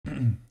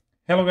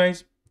Hello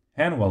guys,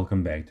 and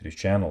welcome back to this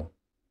channel,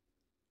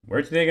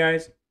 where today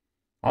guys,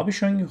 I'll be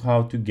showing you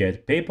how to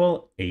get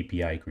PayPal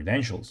API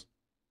credentials.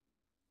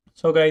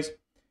 So guys,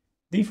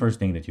 the first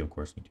thing that you of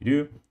course need to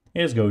do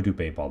is go to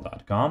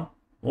paypal.com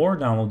or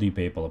download the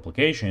PayPal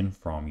application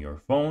from your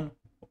phone,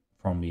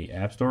 from the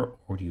App Store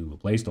or the Google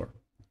Play Store.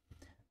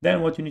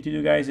 Then what you need to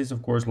do guys is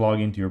of course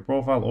log into your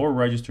profile or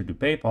register to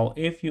PayPal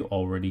if you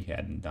already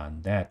hadn't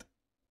done that.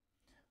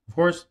 Of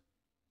course,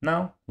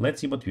 now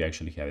let's see what we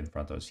actually have in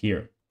front of us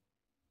here.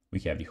 We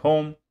have the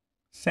home,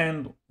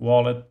 send,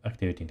 wallet,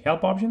 activity and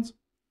help options.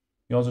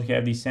 We also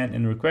have the send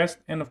and request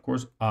and of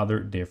course other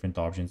different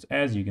options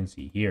as you can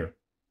see here.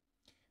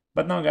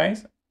 But now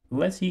guys,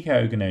 let's see how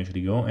you can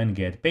actually go and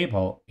get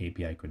PayPal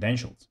API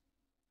credentials.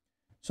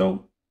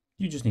 So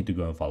you just need to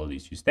go and follow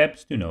these few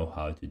steps to know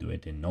how to do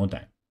it in no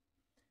time.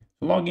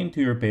 So log into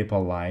your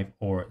PayPal Live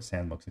or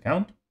Sandbox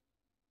account.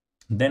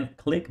 Then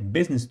click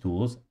Business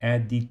Tools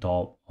at the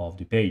top of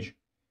the page.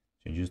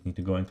 So you just need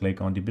to go and click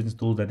on the Business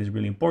Tools, that is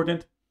really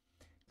important.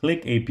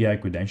 Click API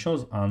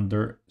Credentials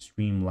under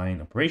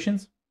Streamline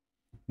Operations.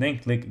 Then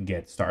click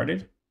Get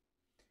Started.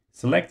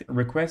 Select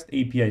Request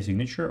API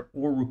Signature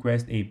or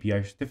Request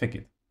API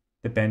Certificate,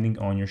 depending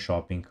on your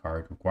shopping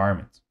cart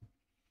requirements.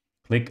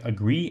 Click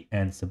Agree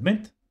and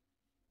Submit,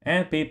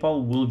 and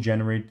PayPal will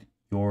generate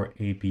your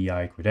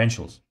API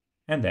credentials.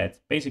 And that's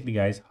basically,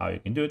 guys, how you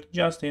can do it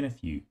just in a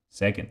few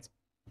seconds.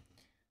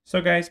 So,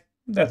 guys,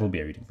 that will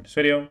be everything for this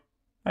video.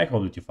 I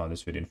hope that you found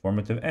this video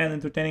informative and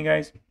entertaining,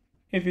 guys.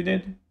 If you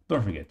did,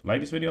 don't forget to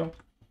like this video,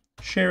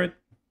 share it,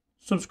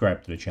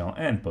 subscribe to the channel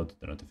and put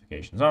the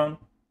notifications on,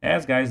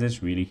 as guys,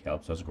 this really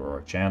helps us grow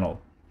our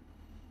channel.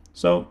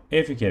 So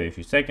if you have a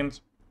few seconds,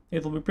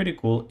 it will be pretty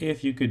cool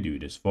if you could do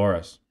this for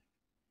us.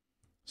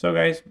 So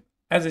guys,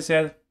 as I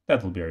said,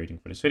 that will be everything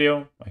for this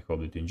video. I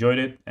hope that you enjoyed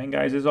it, and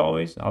guys, as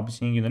always, I'll be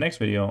seeing you in the next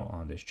video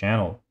on this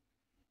channel.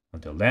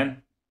 Until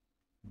then,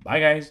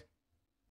 bye guys.